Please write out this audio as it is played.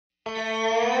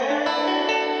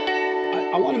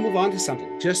I want to move on to something.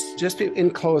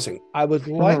 In closing, I would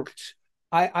like. Mhm.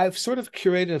 I've sort of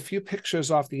curated a few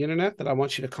pictures off the internet that I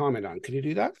want you to comment on. Can you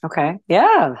do that? Okay.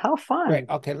 Yeah, how Great. fun.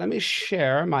 Okay, let me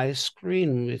share my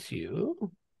screen with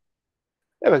you.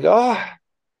 There we go.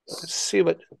 Let's see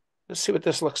what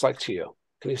this looks like to you.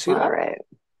 Can you see All that? right.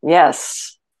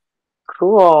 Yes.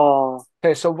 Cool.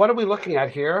 Okay, so what are we looking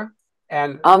at here?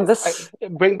 And This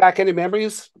bring back any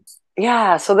memories?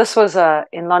 yeah, so this was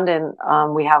in London.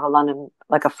 We have a London,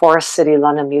 like a Forest City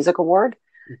London Music Award.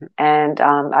 Mhm. And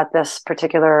at this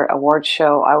particular award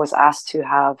show, I was asked to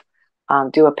have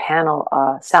do a panel,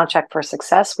 sound check for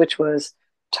success, which was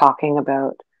talking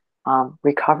about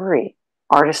recovery,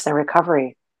 artists and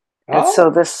recovery. And so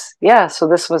Oh,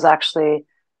 this was actually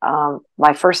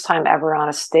my first time ever on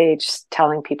a stage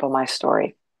telling people my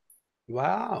story.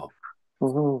 wow.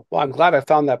 Hmm. Well, I'm glad I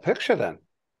found that picture then.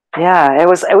 Yeah, it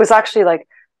was actually like,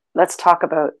 let's talk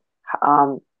about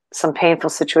um, some painful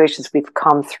situations we've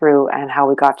come through and how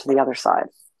we got to the other side.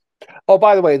 Oh,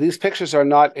 by the way, these pictures are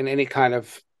not in any kind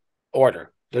of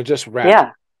order. They're just random.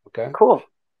 Yeah, Okay. cool.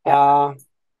 Yeah. Uh,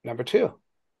 Number two.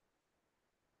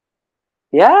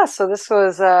 Yeah, so this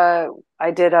was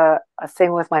I did a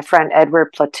thing with my friend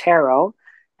Edward Platero,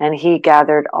 and he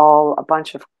gathered all a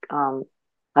bunch of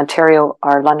Ontario,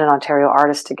 our London, Ontario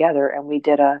artists together, and we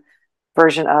did a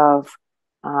version of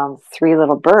Three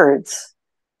Little Birds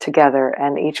together,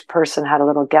 and each person had a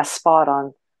little guest spot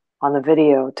on the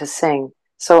video to sing.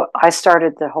 So I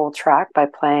started the whole track by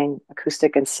playing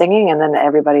acoustic and singing, and then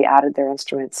everybody added their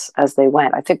instruments as they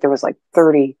went. I think there was like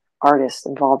 30 artists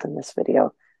involved in this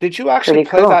video. Did you actually Pretty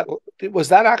play cool. that? Was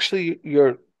that actually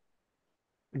your?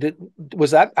 Did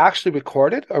Was that actually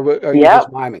recorded, or are you just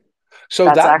Yep, miming? So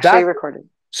that's that actually that recorded.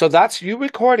 so that's you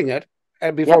recording it,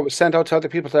 and before it Yep, was sent out to other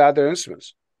people to add their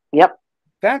instruments. yep,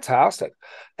 Fantastic,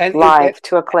 and live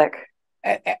to a click.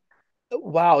 it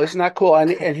wow, isn't that cool?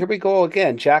 And here we go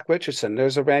again, Jack Richardson.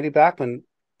 There's a Randy Bachman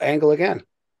angle again.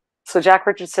 So Jack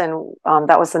Richardson,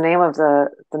 that was the name of the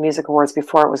music awards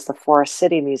before it was the Forest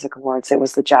City Music Awards. It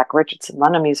was the Jack Richardson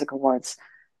London Music Awards,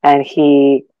 and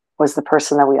he was the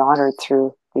person that we honored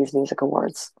through these music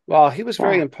awards. Well, he was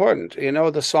very Yeah, important. You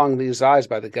know the song "These Eyes"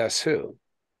 by the Guess Who,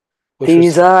 which was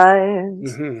these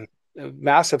eyes. mhm, a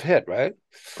massive hit, right?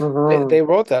 Hmm. They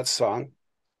wrote that song,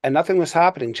 and nothing was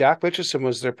happening. Jack Richardson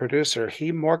was their producer.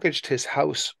 He mortgaged his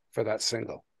house for that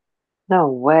single. No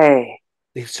way.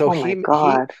 So Oh my he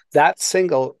God. that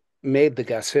single made the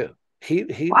Guess Who.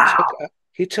 Wow.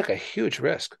 He took a huge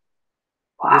risk.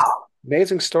 It's Wow.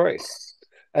 amazing story.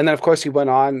 And then, of course, he went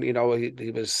on. You know,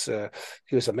 he was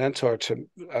a mentor to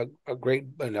a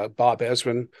great Bob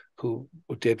Ezrin, who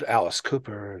did Alice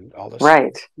Cooper and all this.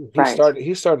 Right. Right.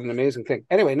 He started an amazing thing.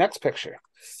 Anyway, next picture.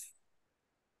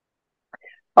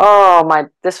 Oh,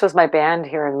 this was my band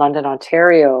here in London,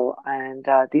 Ontario, and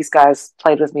these guys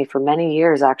played with me for many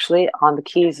years actually. On the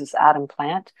keys is Adam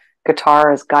Plant,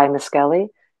 guitar is Guy Miskelly,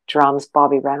 drums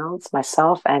Bobby Reynolds,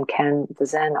 myself, and Ken the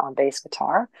Zen on bass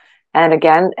guitar. And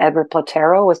again, Edward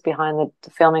Platero was behind the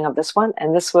filming of this one,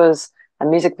 and this was a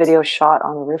music video shot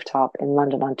on the rooftop in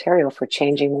London, Ontario for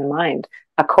Changing My Mind,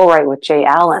 a co-write with Jay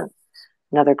Allen,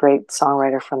 another great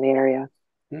songwriter from the area.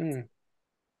 Hmm,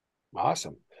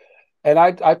 awesome. And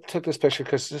I took this picture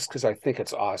because I think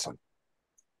it's awesome.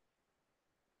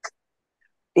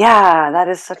 Yeah, that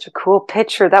is such a cool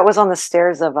picture. That was on the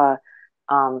stairs of a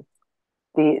um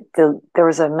there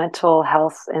was a mental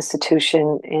health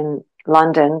institution in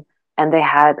London, and they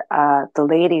had the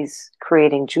ladies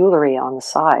creating jewelry on the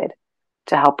side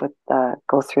to help with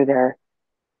go through their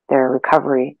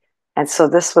recovery. And so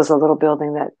this was a little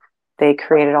building that they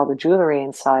created all the jewelry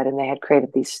inside, and they had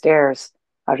created these stairs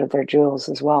out of their jewels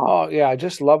as well. Oh yeah, I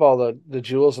just love all the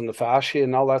jewels and the fascia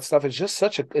and all that stuff. It's just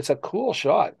it's a cool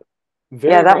shot. Yeah,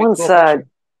 Very, that very one's cool picture.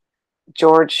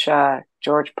 George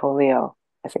Polio,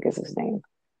 I think is his name,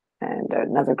 and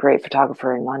another great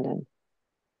photographer in London.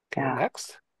 Okay, Yeah.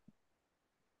 next.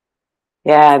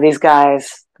 Yeah, the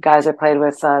guys I played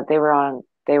with, they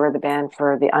were the band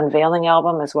for the Unveiling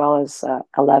album as well as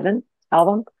 11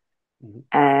 album. Mhm.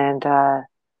 And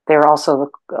they were also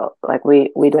like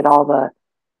we did all the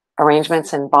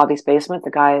arrangements in Bobby's basement,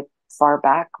 the guy far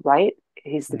back, right?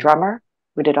 He's the Mhm. drummer.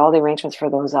 We did all the arrangements for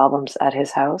those albums at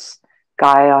his house.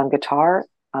 Guy on guitar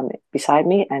beside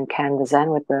me, and Ken the Zen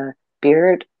with the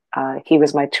beard. He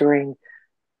was my touring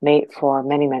mate for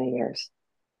many, many years.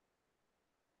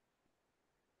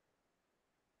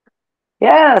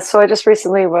 Yeah, so I just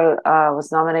recently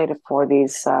was nominated for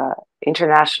these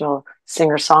International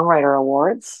Singer-Songwriter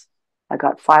Awards. I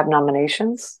got 5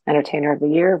 nominations: Entertainer of the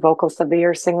Year, Vocalist of the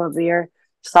Year, Single of the Year,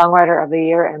 Songwriter of the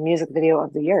Year, and Music Video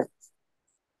of the Year.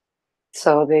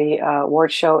 So the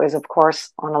award show is, of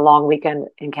course, on a long weekend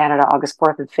in Canada, August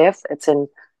 4th and 5th. It's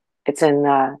in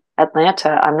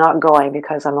Atlanta. I'm not going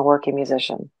because I'm a working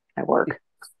musician. I work.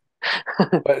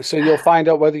 But so you'll find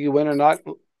out whether you win or not.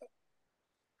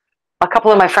 A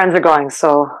couple of my friends are going,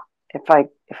 so if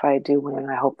I do win,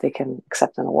 I hope they can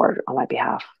accept an award on my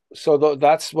behalf. So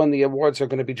that's when the awards are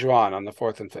going to be drawn on the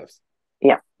 4th and 5th.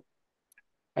 Yeah.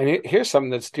 And here's something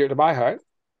that's dear to my heart.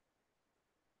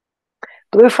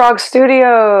 Blue Frog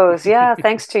Studios. Yeah,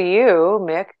 thanks to you,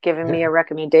 Mick, giving me a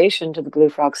recommendation to the Blue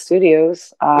Frog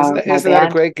Studios, my Isn't that a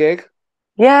band. great gig?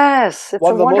 Yes, it's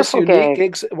One a of the most wonderful unique gig.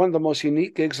 gigs, one of the most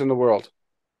unique gigs in the world.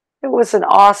 It was an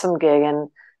awesome gig, and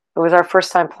it was our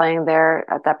first time playing there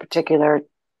at that particular.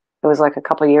 It was like a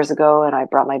couple of years ago, and I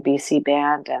brought my BC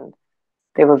band, and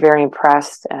they were very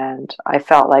impressed. And I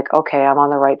felt like, okay, I'm on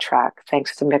the right track.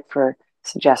 Thanks to Mick for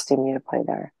suggesting me to play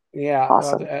there. Yeah, well,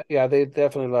 Awesome. yeah, they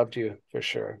definitely loved you for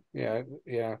sure. Yeah,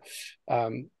 yeah.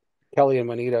 Um, Kelly and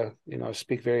Juanita,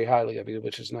 speak very highly of you,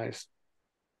 which is nice.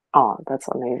 Oh, that's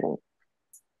amazing.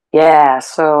 Yeah,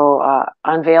 so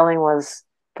Unveiling was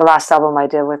the last album I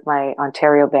did with my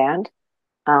Ontario band.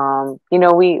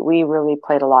 We really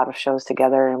played a lot of shows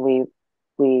together, and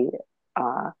we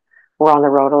uh, were on the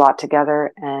road a lot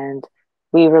together, and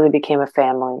we really became a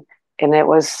family. And it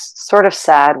was sort of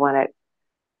sad when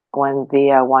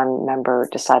the one member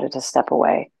decided to step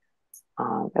away.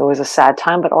 It was a sad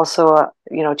time, but also,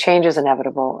 change is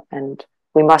inevitable, and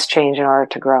we must change in order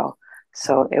to grow.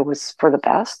 So it was for the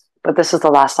best. But this is the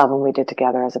last album we did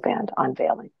together as a band,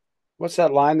 Unveiling. What's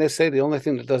that line they say? The only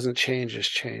thing that doesn't change is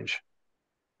change.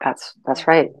 That's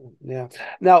right. Yeah.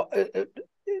 Now,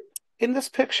 in this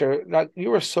picture, like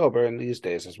you were sober in these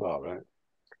days as well, right?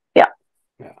 Yeah,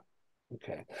 Yeah.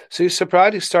 Okay. So you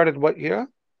sobriety started what year?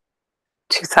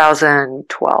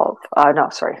 2012. No,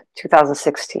 sorry,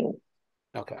 2016.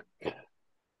 Okay.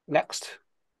 Next.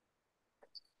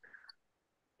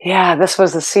 Yeah, this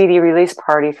was the CD release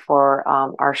party for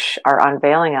our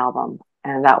Unveiling album,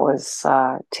 and that was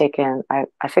taken. I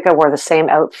think I wore the same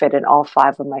outfit in all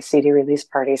five of my CD release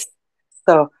parties.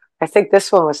 So I think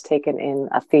this one was taken in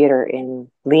a theater in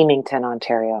Leamington,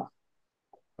 Ontario.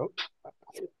 Oh,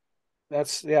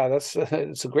 that's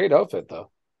it's a great outfit though.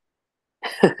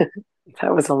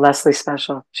 That was a Leslie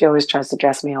special. She always tries to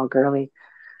dress me all girly.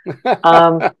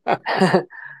 Um,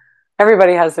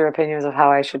 Everybody has their opinions of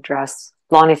how I should dress.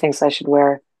 Lonnie thinks I should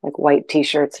wear like white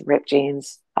t-shirts, ripped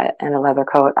jeans, and a leather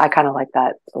coat. I kind of like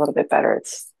that a little bit better.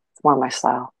 It's more my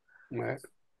style. Right.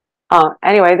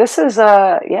 Anyway, this is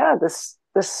this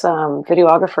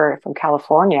videographer from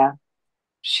California.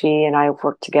 She and I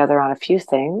worked together on a few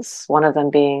things. One of them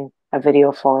being a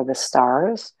video for The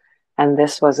Stars, and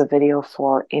this was a video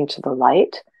for Into the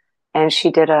Light. And she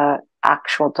did a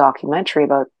actual documentary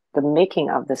about the making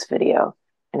of this video,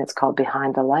 and it's called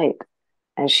Behind the Light.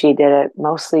 And she did it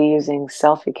mostly using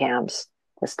selfie cams,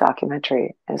 this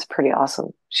documentary. And it's pretty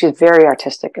awesome. She's very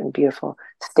artistic and beautiful.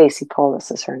 Stacy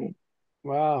Polis is her name.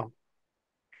 Wow.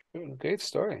 Great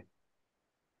story.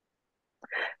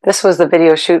 This was the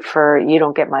video shoot for You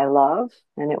Don't Get My Love,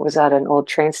 and it was at an old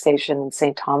train station in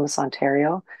St. Thomas,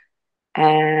 Ontario.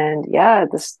 And yeah,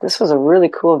 this was a really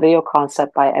cool video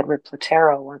concept by Edward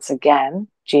Platero, once again,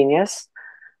 genius.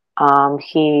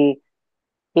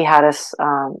 He had us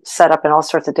set up in all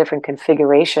sorts of different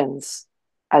configurations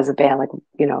as a band. Like,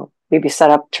 we'd be set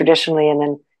up traditionally, and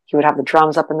then he would have the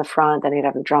drums up in the front, then he'd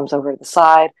have the drums over the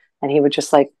side, and he would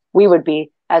just we would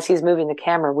be, as he's moving the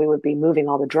camera, we would be moving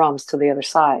all the drums to the other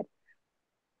side.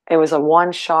 It was a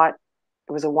one shot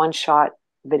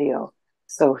video.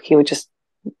 So he would just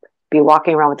be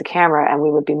walking around with the camera, and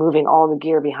we would be moving all the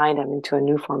gear behind him into a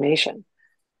new formation.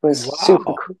 It was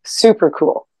Wow. super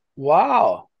cool.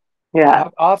 Wow. Yeah.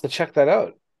 I'll have to check that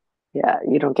out. Yeah.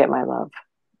 You Don't Get My Love.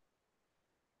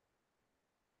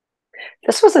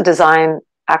 This was a design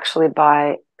actually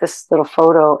by this little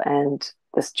photo, and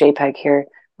this JPEG here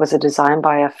was a design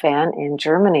by a fan in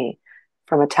Germany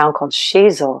from a town called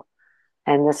Schesel.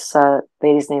 And this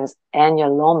lady's name is Anya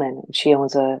Lohman. And she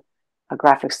owns a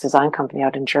graphics design company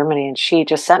out in Germany. And she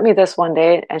just sent me this one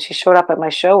day, and she showed up at my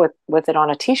show with it on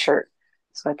a t-shirt.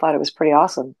 So I thought it was pretty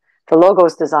awesome. The logo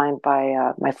is designed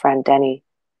by my friend Denny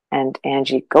and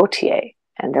Angie Gautier,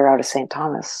 and they're out of St.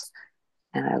 Thomas.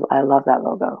 And I love that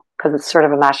logo because it's sort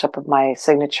of a mashup of my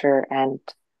signature and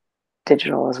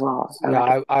digital as well.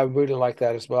 Yeah, I really like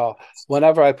that as well.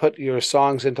 Whenever I put your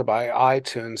songs into my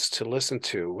iTunes to listen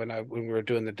to, when we were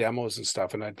doing the demos and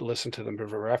stuff, and I'd listen to them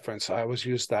for reference, I always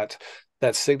use that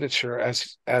signature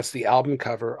as the album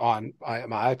cover on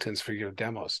my iTunes for your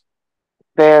demos.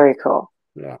 Very cool.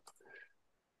 Yeah.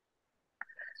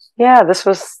 Yeah, this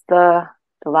was the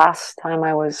last time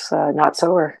I was not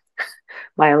sober.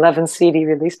 My 11 CD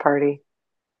release party,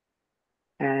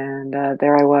 and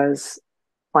there I was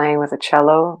playing with a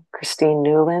cello, Christine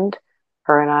Newland.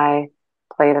 Her and I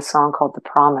played a song called The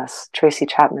Promise, Tracy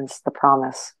Chapman's The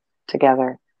Promise,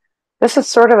 together. This is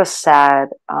sort of a sad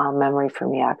memory for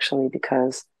me, actually,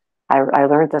 because I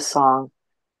learned this song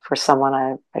for someone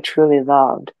I truly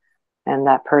loved, and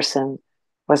that person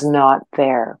was not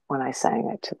there when I sang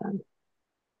it to them.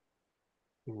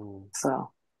 Mm.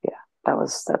 So, yeah,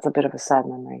 that's a bit of a sad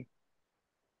memory.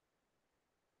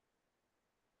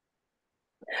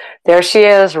 There she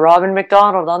is, Robin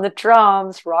McDonald on the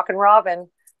drums, Rockin' Robin.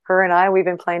 Her and I, we've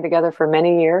been playing together for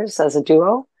many years as a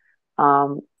duo.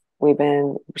 Um,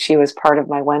 she was part of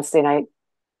my Wednesday night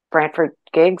Brantford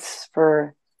gigs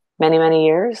for many, many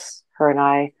years. Her and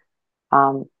I,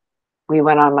 um, we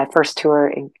went on my first tour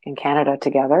in Canada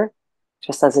together,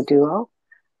 just as a duo,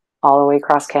 all the way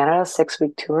across Canada,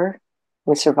 6-week tour.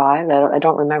 We survived. I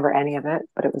don't remember any of it,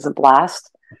 but it was a blast.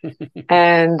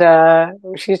 And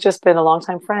she's just been a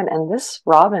longtime friend. And this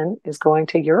Robin is going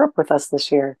to Europe with us this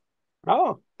year.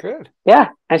 Oh, good.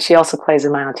 Yeah. And she also plays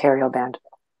in my Ontario band.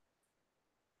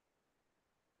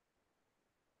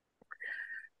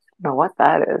 I don't know what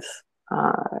that is.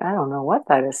 I don't know what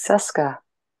that is. Seska.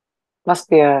 Must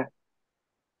be a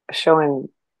show in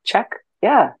Czech.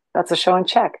 Yeah, that's a show in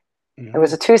Czech. Mm-hmm. It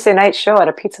was a Tuesday night show at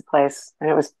a pizza place, and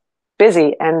it was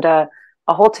busy. And a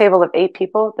whole table of 8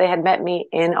 people, they had met me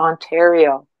in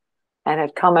Ontario and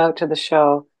had come out to the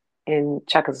show in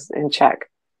Czech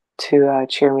to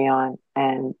cheer me on.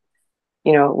 And,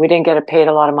 you know, we didn't get paid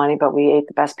a lot of money, but we ate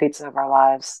the best pizza of our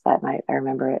lives that night. I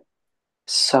remember it.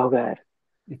 So good.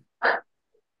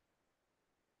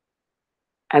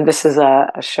 And this is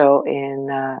a show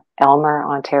in Elmer,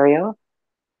 Ontario.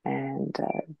 And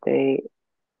it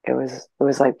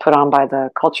was like put on by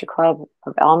the Culture Club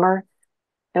of Elmer.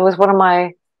 It was one of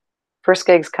my first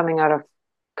gigs coming out of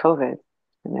COVID.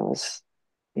 And it was,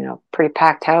 you know, pretty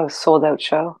packed house, sold out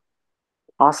show.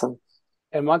 Awesome.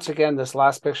 And once again, this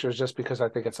last picture is just because I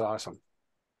think it's awesome.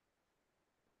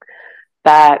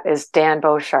 That is Dan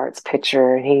Beauchart's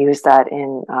picture. He used that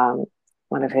in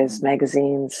one of his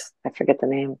magazines. I forget the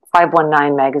name,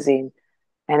 519 magazine.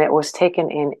 And it was taken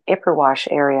in Ipperwash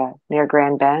area near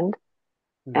Grand Bend.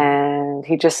 Mm-hmm. And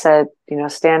he just said, you know,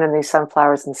 stand in these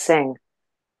sunflowers and sing.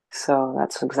 So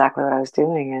that's exactly what I was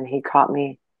doing. And he caught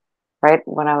me right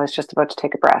when I was just about to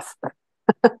take a breath.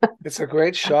 It's a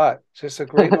great shot. Just a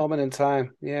great moment in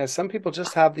time. Yeah, some people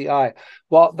just have the eye.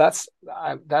 Well,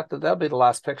 that'll be the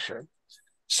last picture.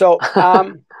 So,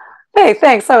 hey,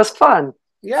 thanks. That was fun.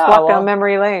 Yeah, walk down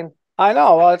memory lane. I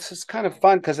know. Well, it's kind of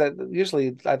fun because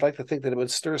usually I'd like to think that it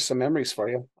would stir some memories for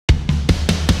you.